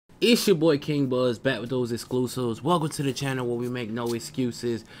It's your boy King Buzz back with those exclusives. Welcome to the channel where we make no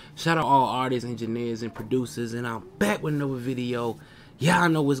excuses. Shout out all artists, engineers, and producers, and I'm back with another video. Y'all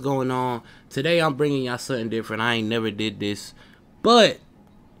know what's going on. Today I'm bringing y'all something different. I ain't never did this, but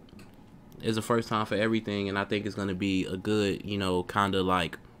it's the first time for everything, and I think it's gonna be a good, kind of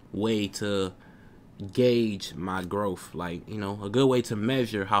like way to gauge my growth, like, a good way to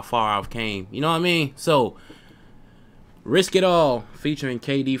measure how far I've came. You know what I mean? So Risk It All featuring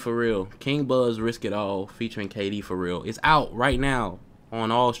KD For Real. King Buzz Risk It All featuring KD For Real. It's out right now on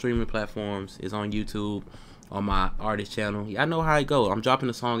all streaming platforms. It's on YouTube, on my artist channel. Y'all know how it go. I'm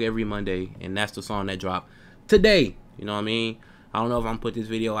dropping a song every Monday, and that's the song that dropped today. You know what I mean? I don't know if I'm put this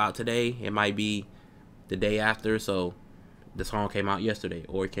video out today. It might be the day after, so the song came out yesterday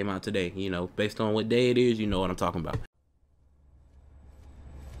or it came out today. You know, based on what day it is, you know what I'm talking about.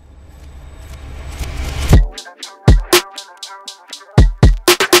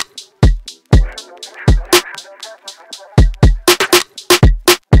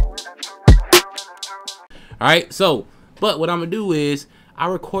 Alright, so, but what I'm gonna do is, I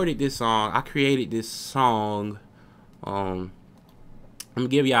recorded this song, I created this song. I'm gonna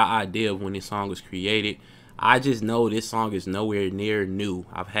give y'all an idea of when this song was created. I just know this song is nowhere near new.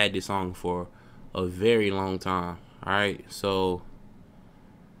 I've had this song for a very long time. Alright, so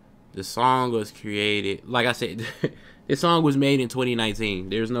the song was created, like I said, this song was made in 2019.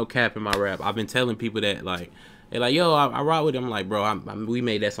 There's no cap in my rap. I've been telling people that, like, they're like, yo, I rock with him. I'm like, bro, we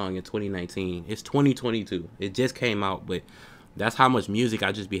made that song in 2019. It's 2022. It just came out, but that's how much music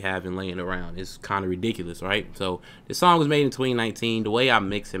I just be having laying around. It's kind of ridiculous, right? So the song was made in 2019. The way I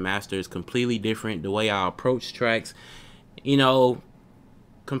mix and master is completely different. The way I approach tracks,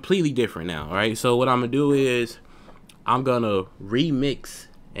 completely different now, right? So what I'm going to do is I'm going to remix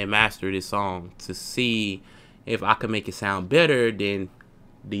and master this song to see if I can make it sound better than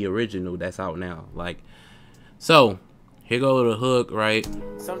the original that's out now. Like, so here go the hook, right?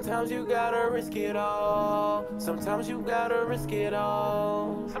 Sometimes you gotta risk it all. Sometimes you gotta risk it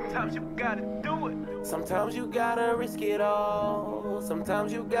all. Sometimes you gotta do it. Sometimes you gotta risk it all.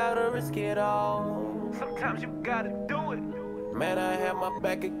 Sometimes you gotta risk it all. Sometimes you gotta do it. Man, I had my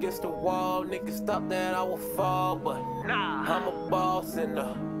back against the wall. Niggas thought that I would fall, but nah, I'm a boss, and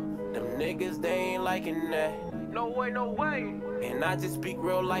them niggas, they ain't liking that. No way, no way. And I just speak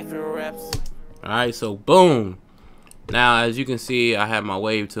real life in raps. Alright, so boom. Now, as you can see, I have my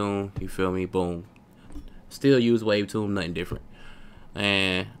wave tune. You feel me? Boom. Still use wave tune, nothing different.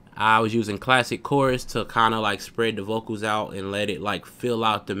 And I was using classic chorus to kind of like spread the vocals out and let it like fill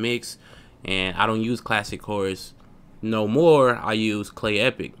out the mix. And I don't use classic chorus no more. I use Clay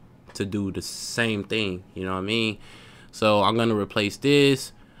Epic to do the same thing. You know what I mean? So I'm gonna replace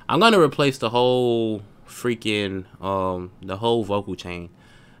this. I'm gonna replace the whole freaking the whole vocal chain.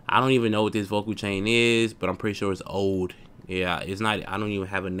 I don't even know what this vocal chain is, but I'm pretty sure it's old. Yeah, it's not. I don't even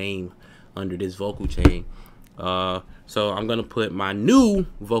have a name under this vocal chain. So I'm gonna put my new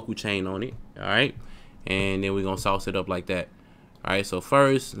vocal chain on it. All right, and then we're gonna sauce it up like that. All right. So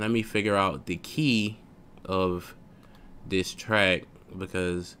first, let me figure out the key of this track,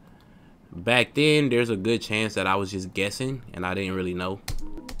 because back then there's a good chance that I was just guessing and I didn't really know.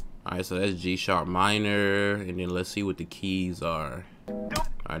 All right. So that's G sharp minor, and then let's see what the keys are.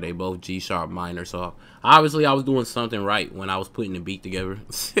 All right, they both G sharp minor, so obviously I was doing something right when I was putting the beat together.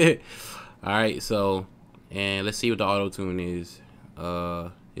 All right, so, and let's see what the auto tune is.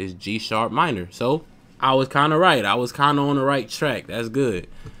 It's G sharp minor, so I was kind of right. I was kind of on the right track. That's good.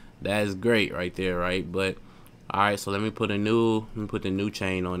 That's great right there, right? But all right, so let me put the new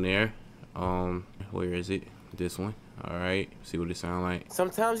chain on there. Where is it? This one. All right, see what it sound like.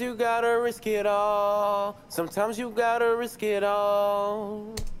 Sometimes you gotta risk it all. Sometimes you gotta risk it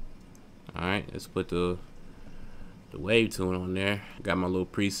all. All right, let's put the wave tune on there. Got my little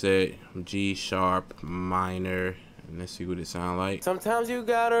preset, G sharp minor, and let's see what it sound like. Sometimes you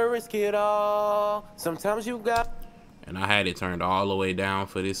gotta risk it all. Sometimes you got. And I had it turned all the way down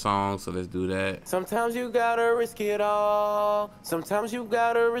for this song, so let's do that. Sometimes you gotta risk it all. Sometimes you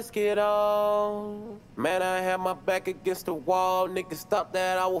gotta risk it all. Man, I had my back against the wall. Niggas thought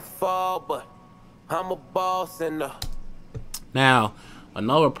that I would fall, but I'm a boss, and Now,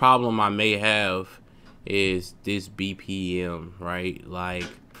 another problem I may have is this BPM, right? Like,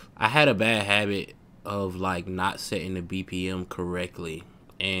 I had a bad habit of like not setting the BPM correctly,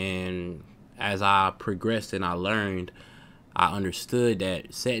 and as I progressed and I learned, I understood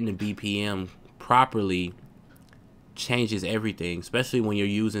that setting the BPM properly changes everything, especially when you're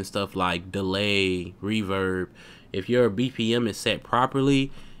using stuff like delay, reverb. If your BPM is set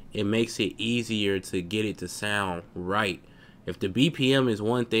properly, it makes it easier to get it to sound right. If the BPM is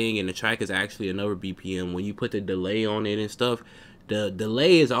one thing and the track is actually another BPM, when you put the delay on it and stuff, the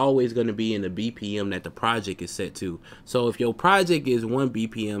delay is always going to be in the BPM that the project is set to. So if your project is one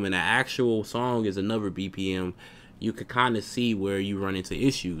BPM and the actual song is another BPM, you could kind of see where you run into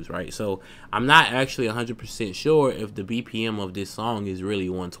issues, right? So I'm not actually 100% sure if the BPM of this song is really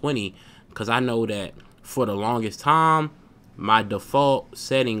 120, because I know that for the longest time, my default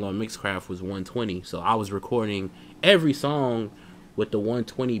setting on Mixcraft was 120. So I was recording every song with the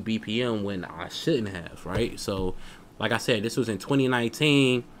 120 BPM when I shouldn't have, right? So like I said, this was in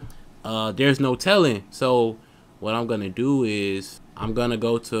 2019. There's no telling. So what I'm gonna do is I'm gonna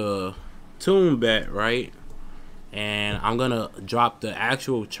go to TuneBet, right? And I'm gonna drop the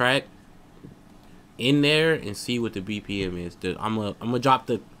actual track in there and see what the BPM is. I'm gonna drop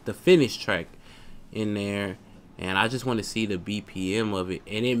the finished track in there, and I just want to see the BPM of it.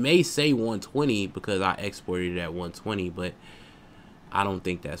 And it may say 120 because I exported it at 120, but I don't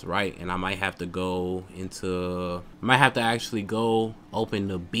think that's right. And I might have to go into, actually go open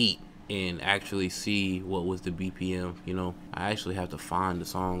the beat and actually see what was the BPM. You know, I actually have to find the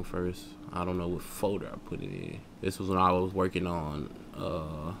song first. I don't know what folder I put it in. This was when I was working on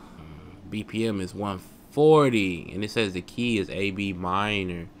BPM is 140, and it says the key is A B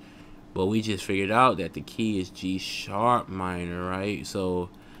minor, but we just figured out that the key is G sharp minor, right? So,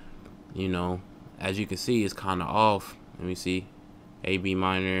 you know, as you can see, it's kind of off. Let me see, A B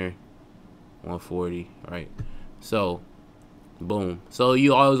minor 140, right? So boom. So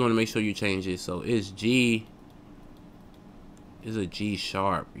you always want to make sure you change it. So it's G is a G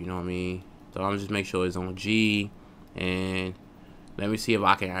sharp, you know what I mean? So I'm just make sure it's on G, and let me see if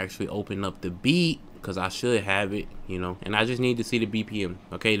I can actually open up the beat, because I should have it, you know, and I just need to see the BPM.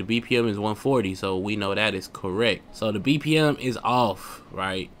 Okay, the BPM is 140, so we know that is correct. So the BPM is off,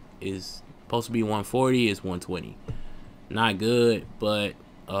 right? It's supposed to be 140, it's 120. Not good, but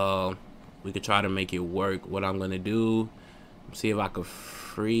we could try to make it work. What I'm gonna do, see if I could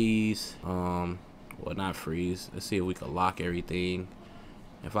freeze, well, not freeze, let's see if we could lock everything.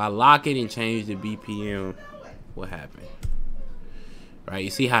 If I lock it and change the BPM, what happened? Right, you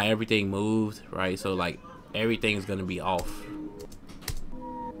see how everything moved, right? So like everything's gonna be off.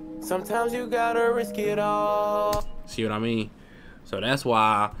 Sometimes you gotta risk it all. See what I mean? So that's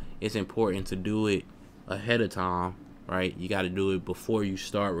why it's important to do it ahead of time, right? You got to do it before you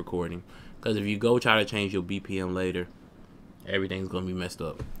start recording, because if you go try to change your BPM later, everything's gonna be messed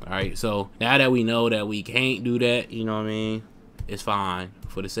up. All right, so now that we know that we can't do that, you know what I mean, it's fine.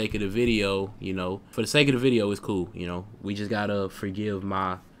 For the sake of the video, you know, for the sake of the video, it's cool. You know, we just gotta forgive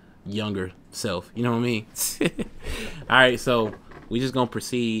my younger self, you know what I mean? All right, so we just gonna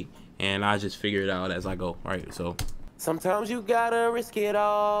proceed, and I just figure it out as I go. All right, so sometimes you gotta risk it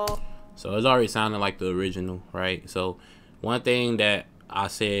all. So it's already sounding like the original, right? So one thing that I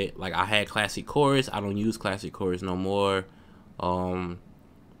said, like, I had classic chorus. I don't use classic chorus no more.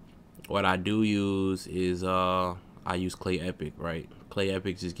 What I do use is I use Clay Epic, right? Clay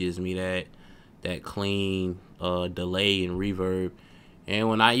Epic just gives me that clean delay and reverb. And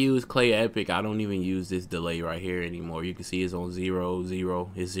when I use Clay Epic, I don't even use this delay right here anymore. You can see it's on 0,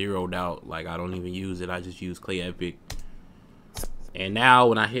 0. It's zeroed out. Like, I don't even use it. I just use Clay Epic. And now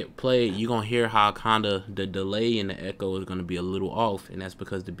when I hit play, you're going to hear how kind of the delay and the echo is going to be a little off. And that's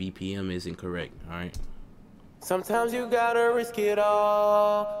because the BPM isn't correct, all right? Sometimes you gotta risk it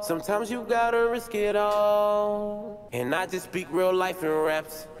all. Sometimes you gotta risk it all. And I just speak real life in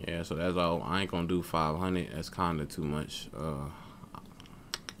raps. Yeah, so that's all. I ain't gonna do 500. That's kind of too much.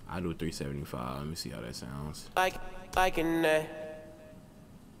 I do 375. Let me see how that sounds. Like in that.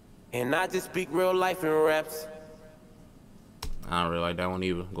 And I just speak real life in raps. I don't really like that one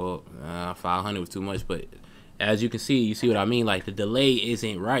either. Go up. 500 was too much, but as you can see, you see what I mean? Like, the delay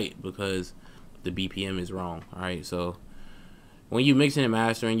isn't right because the BPM is wrong. All right, so when you mixing and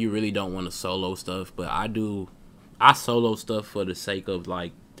mastering, you really don't want to solo stuff, but I solo stuff for the sake of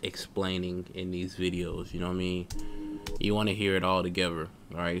like explaining in these videos, you know what I mean? You want to hear it all together.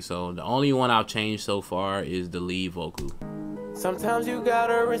 All right, so the only one I've changed so far is the lead vocal. Sometimes you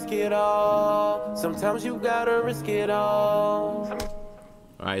gotta risk it all. Sometimes you gotta risk it all.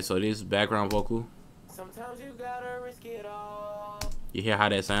 All right, so this background vocal. Sometimes you gotta risk it all. You hear how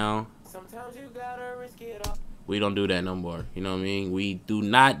that sound? Sometimes you gotta risk it all. We don't do that no more, you know what I mean? We do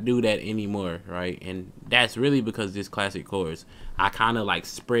not do that anymore, right? And that's really because this classic chorus, I kind of like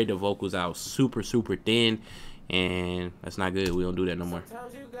spread the vocals out super thin, and that's not good. We don't do that no more.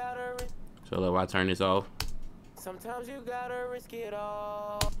 So look, I turn this off. Sometimes you gotta risk it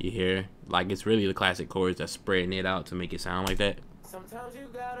all. You hear, like, it's really the classic chorus that's spreading it out to make it sound like that. Sometimes you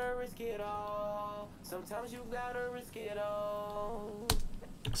gotta risk it all. Sometimes you gotta risk it all.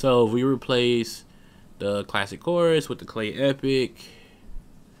 So if we replace the classic chorus with the Clay Epic,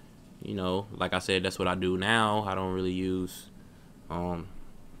 you know, like I said, that's what I do now. I don't really use the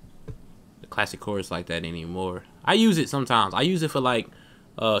classic chorus like that anymore. I use it sometimes. I use it for like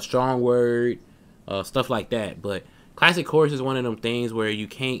strong word, stuff like that. But classic chorus is one of them things where you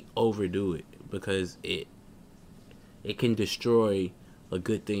can't overdo it because it can destroy a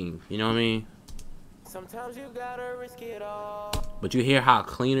good thing. You know what I mean? Sometimes you gotta risk it all. But you hear how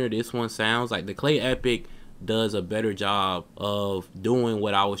cleaner this one sounds. Like the Clay Epic does a better job of doing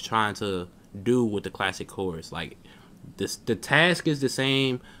what I was trying to do with the classic chorus. Like the task is the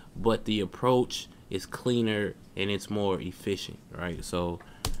same, but the approach is cleaner and it's more efficient, right? So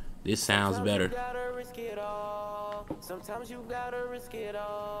this sounds better. Sometimes you gotta risk it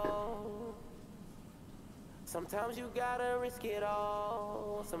all. Sometimes you gotta risk it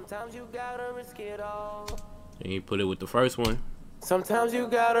all. Sometimes you gotta risk it all. And you put it with the first one. Sometimes you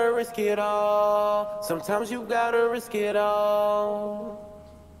gotta risk it all. Sometimes you gotta risk it all.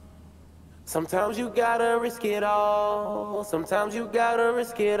 Sometimes you gotta risk it all. Sometimes you gotta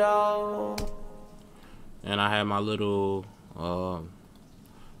risk it all. And I have my little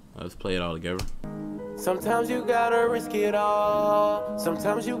let's play it all together. Sometimes you gotta risk it all.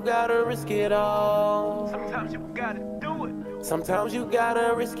 Sometimes you gotta risk it all. Sometimes you gotta do it. Sometimes you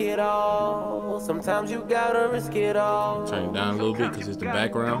gotta risk it all. Sometimes you gotta risk it all. Turn it down a little bit because it's the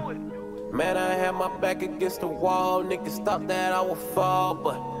background. Man, I had my back against the wall. Niggas thought that I would fall,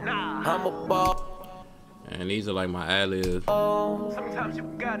 but I'm a ball. And these are like my ad-libs. Sometimes you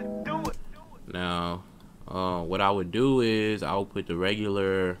gotta do it. Now, what I would do is I would put the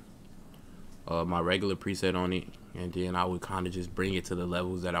regular my regular preset on it, and then I would kind of just bring it to the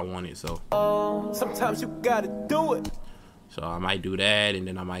levels that I wanted. So sometimes you gotta do it. So I might do that, and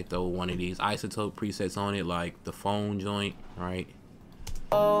then I might throw one of these isotope presets on it, like the phone joint, right?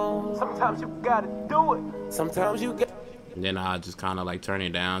 Sometimes you gotta do it. Sometimes you got. And then I just kind of like turn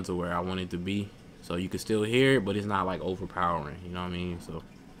it down to where I want it to be, so you can still hear it, but it's not like overpowering. You know what I mean? So.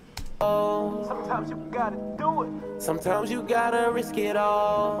 Sometimes you gotta do it. Sometimes you gotta risk it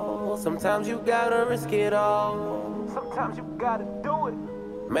all. Sometimes you gotta risk it all. Sometimes you gotta do it.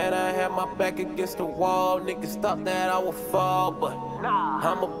 Man, I had my back against the wall. Niggas thought that I would fall, but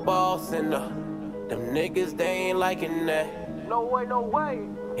I'm a boss, and them niggas, they ain't liking that. No way, no way.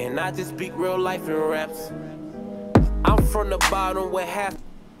 And I just speak real life in raps. I'm from the bottom with half.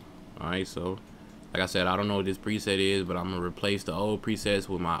 Alright, so like I said, I don't know what this preset is, but I'm gonna replace the old presets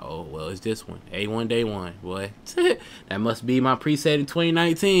with my well, it's this one, A1 Day 1, boy. That must be my preset in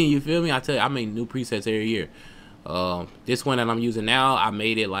 2019. You feel me? I tell you, I make new presets every year. This one that I'm using now, I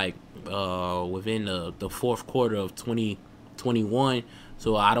made it like within the fourth quarter of 2021.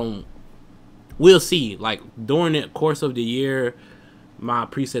 So we'll see. Like during the course of the year, my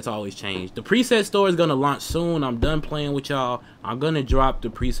presets always change. The preset store is gonna launch soon. I'm done playing with y'all. I'm gonna drop the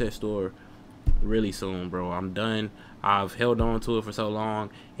preset store really soon, bro. I'm done. I've held on to it for so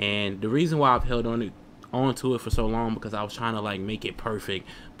long, and the reason why I've held on to it for so long because I was trying to like make it perfect,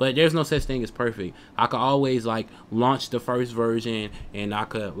 but there's no such thing as perfect. I could always like launch the first version, and I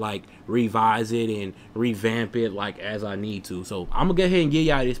could like revise it and revamp it like as I need to. So I'm gonna go ahead and give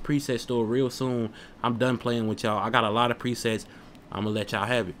y'all this preset store real soon. I'm done playing with y'all. I got a lot of presets. I'm gonna let y'all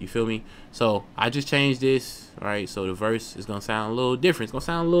have it. You feel me? So I just changed this. All right, so the verse is gonna sound a little different. It's gonna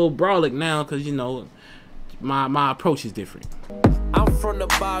sound a little brawlic now because you know my approach is different. I'm from the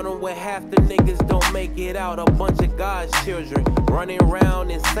bottom where half the niggas don't make it out. A bunch of God's children running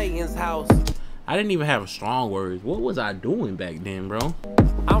around in Satan's house. I didn't even have strong words. What was I doing back then, bro?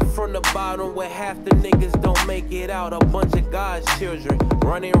 I'm from the bottom where half the niggas don't make it out. A bunch of God's children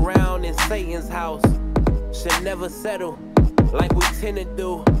running around in Satan's house. Should never settle like we tend to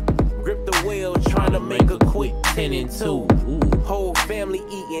do. Grip the wheel, trying to make a quick 10 and 2. Ooh. Whole family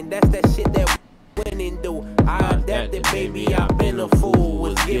eating, that's that shit that we went and do. I adapted, baby, I been a fool.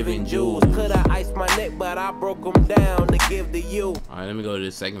 Was giving jewels. Coulda iced my neck, but I broke them down to give to you. Alright, let me go to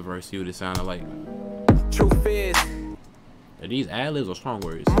the second verse, see what it sounded like. Truth is, are these ad-libs or strong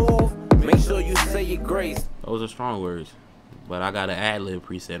words? Move, make sure you say your grace. Those are strong words, but I got an ad-lib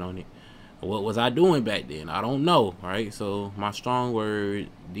preset on it. What was I doing back then? I don't know, right? So my strong word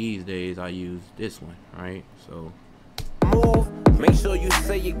these days, I use this one, right? So move, make sure you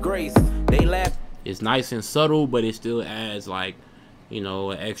say your grace. They laugh. It's nice and subtle, but it still adds like, you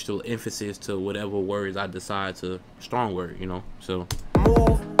know, an extra emphasis to whatever words I decide to strong word, you know. So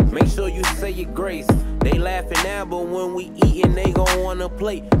move, make sure you say your grace. They laughing now, but when we eating, they gon' wanna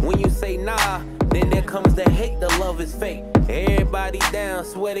play. When you say nah, then there comes the hate. The love is fake. Everybody down,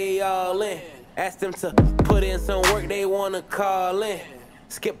 swear they all in. Ask them to put in some work, they wanna call in.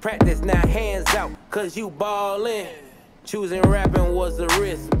 Skip practice, now hands out, cause you ballin'. Choosing rapping was a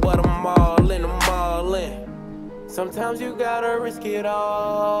risk, but I'm all in, I'm all in. Sometimes you gotta risk it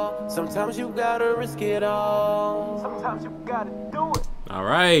all. Sometimes you gotta risk it all. Sometimes you gotta do it. All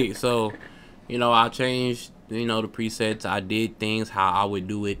right, so you know, I changed, you know, the presets. I did things how I would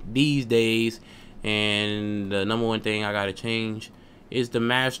do it these days, and the number one thing I gotta change is the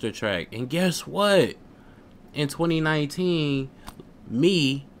master track. And guess what? In 2019,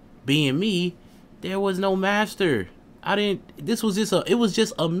 me being me, there was no master. This was just it was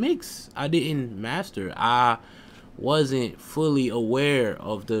just a mix. I didn't master. I wasn't fully aware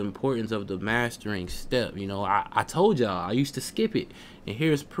of the importance of the mastering step. You know, I told y'all I used to skip it, and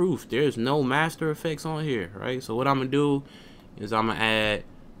here's proof. There's no master effects on here, right? So what I'm gonna do is I'm gonna add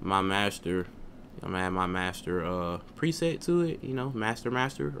my master. I'm gonna add my master preset to it. You know, master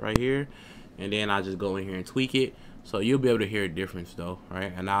right here, and then I just go in here and tweak it. So you'll be able to hear a difference though,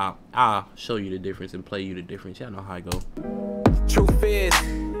 right? And I'll show you the difference and play you the difference. Y'all know how I go. Truth is,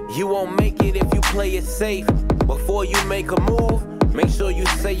 you won't make it if you play it safe. Before you make a move, make sure you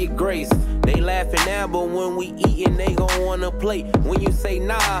say your grace. They laughing now, but when we eatin', they gon' wanna play. When you say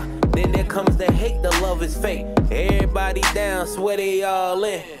nah, then there comes the hate, the love is fake. Everybody down, swear they all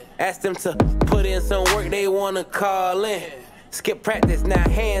in. Ask them to put in some work, they wanna call in. Skip practice, now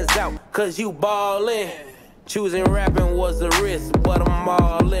hands out, cause you ballin'. Choosing rapping was a risk, but I'm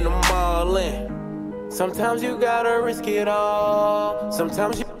all in, I'm all in. Sometimes you gotta risk it all.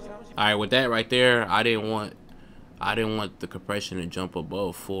 Sometimes you... Alright, with that right there, I didn't want the compression to jump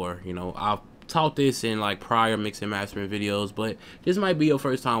above 4. You know, I've taught this in like prior mixing mastering videos, but this might be your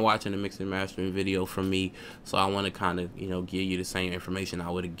first time watching a mixing mastering video from me, so I want to kind of, you know, give you the same information I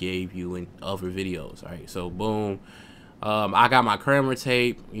would have gave you in other videos. Alright, so boom, I got my Kramer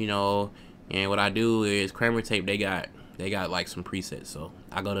tape, you know, and what I do is Kramer tape, they got like some presets. So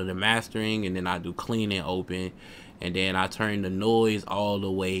I go to the mastering, and then I do clean and open, and then I turn the noise all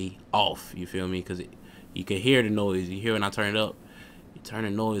the way off. You feel me? Because you can hear the noise. You hear when I turn it up, you turn the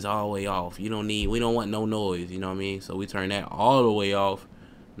noise all the way off. We don't want no noise, you know what I mean? So we turn that all the way off,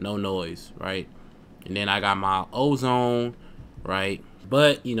 no noise, right? And then I got my ozone, right?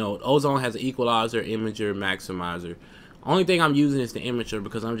 But you know, ozone has an equalizer, imager, maximizer. Only thing I'm using is the imager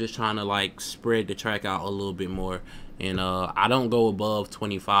because I'm just trying to like spread the track out a little bit more. And I don't go above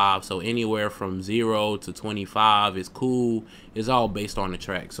 25, so anywhere from 0 to 25 is cool. It's all based on the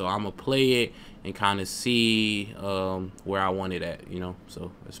track. So I'm gonna play it and kind of see where I want it at, you know.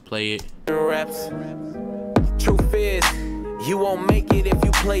 So let's play it. Raps. Truth is, you won't make it if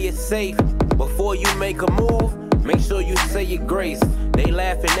you play it safe. Before you make a move, make sure you say your grace. They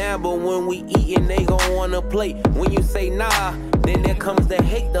laughing now, but when we eatin', they gon' wanna play. When you say nah, then there comes the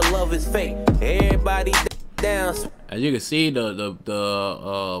hate, the love is fake. Everybody down. As you can see,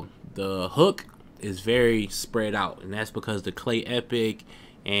 the hook is very spread out, and that's because the Clay Epic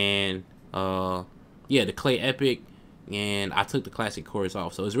and the Clay Epic, and I took the classic chorus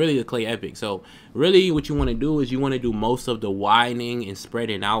off, so it's really the Clay Epic. So really what you want to do is you want to do most of the widening and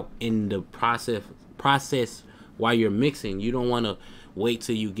spreading out in the process while you're mixing. You don't want to wait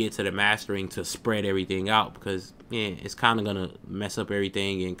till you get to the mastering to spread everything out, because it's kind of gonna mess up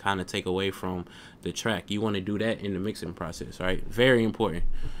everything and kind of take away from the track. You want to do that in the mixing process, right? Very important,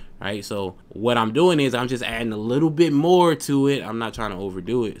 right? So what I'm doing is I'm just adding a little bit more to it. I'm not trying to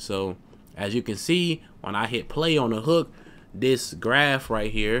overdo it. So as you can see, when I hit play on the hook, this graph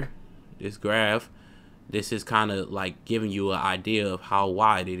right here, this is kind of like giving you an idea of how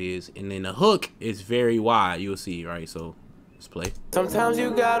wide it is, and then the hook is very wide. You'll see, right? So let's play. Sometimes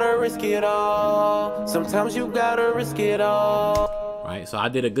you gotta risk it all. Sometimes you gotta risk it all. Right, so I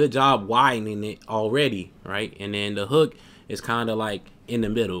did a good job widening it already, right? And then the hook is kind of like in the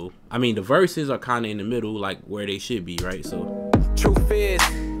middle. I mean, the verses are kind of in the middle, like where they should be, right? So truth is,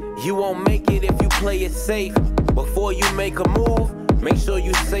 you won't make it if you play it safe. Before you make a move, make sure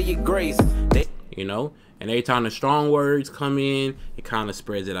you say your grace. You know, and every time the strong words come in, it kind of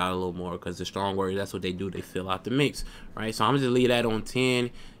spreads it out a little more, because the strong words, that's what they do. They fill out the mix, right? So I'm just leave that on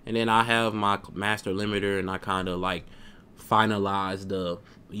 10, and then I have my master limiter, and I kind of like finalize the,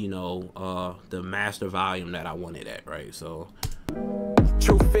 you know, the master volume that I wanted at, right? So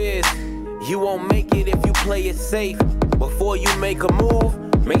truth is, you won't make it if you play it safe. Before you make a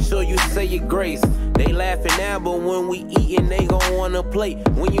move, make sure you say your grace. They laughing now, but when we eatin', they gon' wanna play.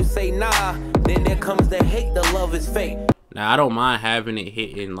 When you say nah, then there comes the hate, the love is fake. Now I don't mind having it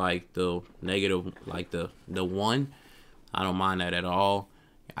hitting like the negative, like the 1. I don't mind that at all.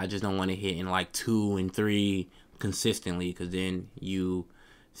 I just don't want it hitting like 2 and 3, consistently, because then you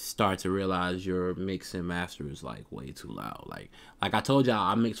start to realize your mix and master is like way too loud. Like I told y'all,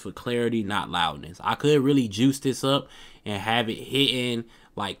 I mix for clarity, not loudness. I could really juice this up and have it hitting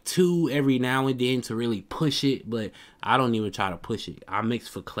like 2 every now and then to really push it, but I don't even try to push it. I mix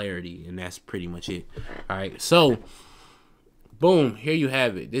for clarity, and that's pretty much it. All right, so boom, here you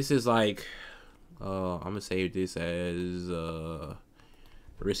have it. This is like I'm gonna save this as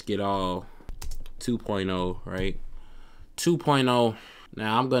Risk It All 2.0, right? 2.0.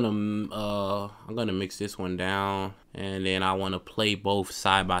 Now I'm gonna mix this one down, and then I want to play both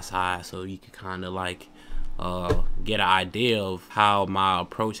side by side so you can kind of like get an idea of how my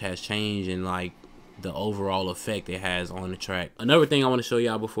approach has changed and like the overall effect it has on the track. Another thing I want to show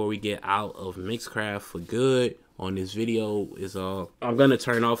y'all before we get out of Mixcraft for good on this video is I'm gonna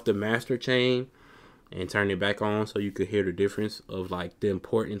turn off the master chain and turn it back on so you could hear the difference of like the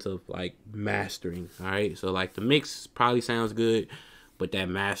importance of like mastering. All right, so like the mix probably sounds good, but that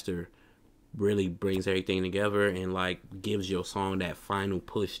master really brings everything together and like gives your song that final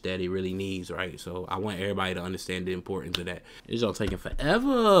push that it really needs, right? So I want everybody to understand the importance of that. It's all taking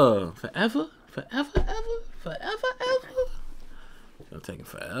forever. It's taking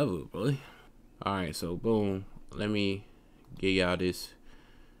forever, boy. All right, so boom. Let me give y'all this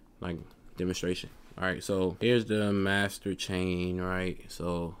like demonstration. All right, so here's the master chain, right?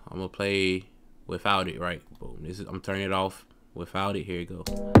 So I'm gonna play without it, right? Boom. I'm turning it off. Without it, here you go.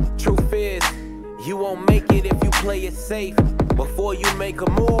 Truth is, you won't make it if you play it safe. Before you make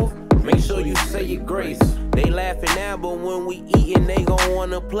a move, make sure you say your grace. They laughing now, but when we eatin', they gon'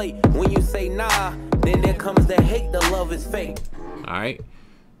 wanna play. When you say nah, then there comes the hate, the love is fake. Alright,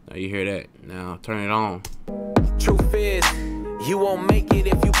 now you hear that. Now turn it on. Truth is, you won't make it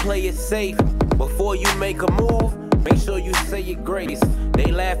if you play it safe. Before you make a move, make sure you say your grace.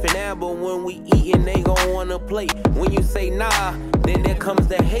 They laughing now, but when we eatin', they gon' wanna play. When you say nah, then there comes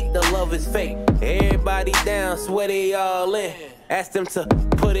the hate, the love is fake. Everybody down, swear they all in. Ask them to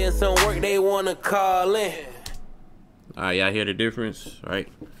put in some work, they wanna call in. Alright, y'all hear the difference, right?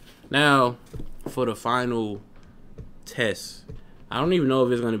 Now, for the final test, I don't even know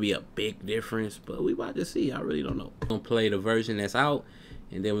if it's gonna be a big difference, but we about to see. I really don't know. I'm gonna play the version that's out,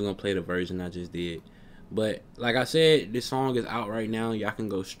 and then we're gonna play the version I just did. But like I said, this song is out right now. Y'all can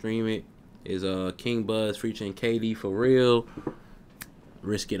go stream it. It's King Buzz featuring KD For Real.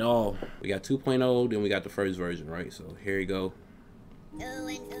 Risk It All. We got 2.0, then we got the first version, right? So here you go.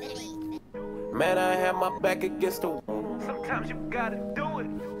 Man, I have my back against the wall. Sometimes you gotta do it.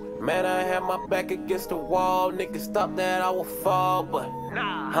 Man, I have my back against the wall. Niggas thought that I would fall, but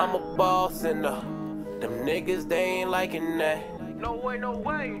nah, I'm a boss, and them niggas, they ain't liking that. No way, no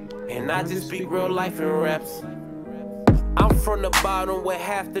way. And I just speak real life in raps. I'm from the bottom where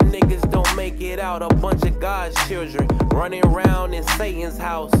half the niggas don't make it out. A bunch of God's children running around in Satan's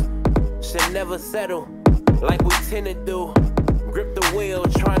house. Should never settle like we tend to do. Grip the wheel,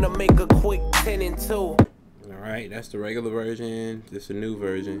 trying to make a quick 10 and 2. Alright, that's the regular version. This is a new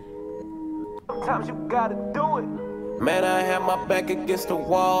version. Sometimes you gotta do it. Man, I have my back against the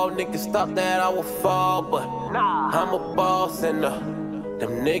wall. Niggas thought that I would fall, but nah, I'm a boss, and them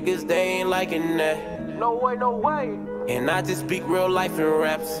niggas, they ain't liking that. No way, no way. And I just speak real life in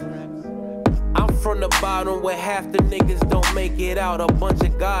raps. I'm from the bottom where half the niggas don't make it out. A bunch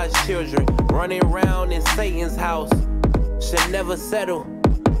of God's children running around in Satan's house. Should never settle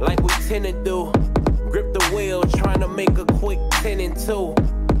like we tend to do. Grip the wheel, trying to make a quick 10 and 2.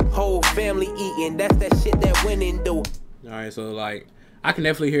 Whole family eating, that's that shit that women do. Alright, so like I can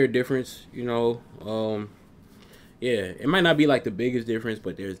definitely hear a difference, you know. Yeah, it might not be like the biggest difference,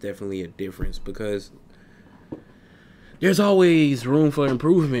 but there's definitely a difference because there's always room for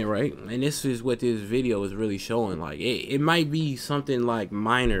improvement, right? And this is what this video is really showing. Like it might be something like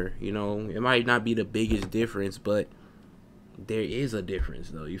minor, you know, it might not be the biggest difference, but there is a difference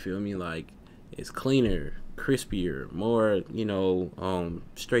though, you feel me? Like it's cleaner, crispier, more, you know,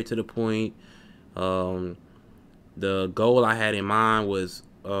 straight to the point. The goal I had in mind was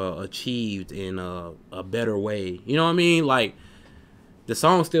achieved in a better way. You know what I mean? Like the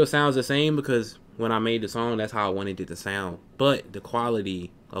song still sounds the same because when I made the song, that's how I wanted it to sound. But the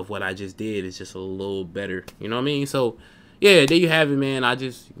quality of what I just did is just a little better. You know what I mean? So yeah, there you have it, man. I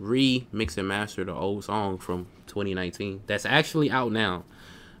just remix and mastered the old song from 2019. That's actually out now.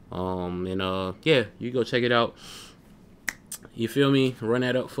 Yeah, you go check it out. You feel me? Run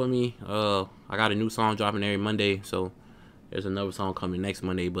that up for me. I got a new song dropping every Monday, so there's another song coming next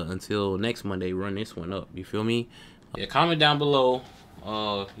Monday. But until next Monday, run this one up. You feel me? Yeah, comment down below.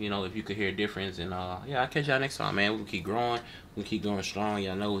 You know, if you could hear a difference, and yeah, I'll catch y'all next time, man. We'll keep growing. We'll keep going strong.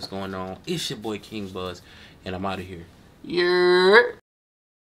 Y'all know what's going on. It's your boy King Buzz. and I'm out of here. Yeah.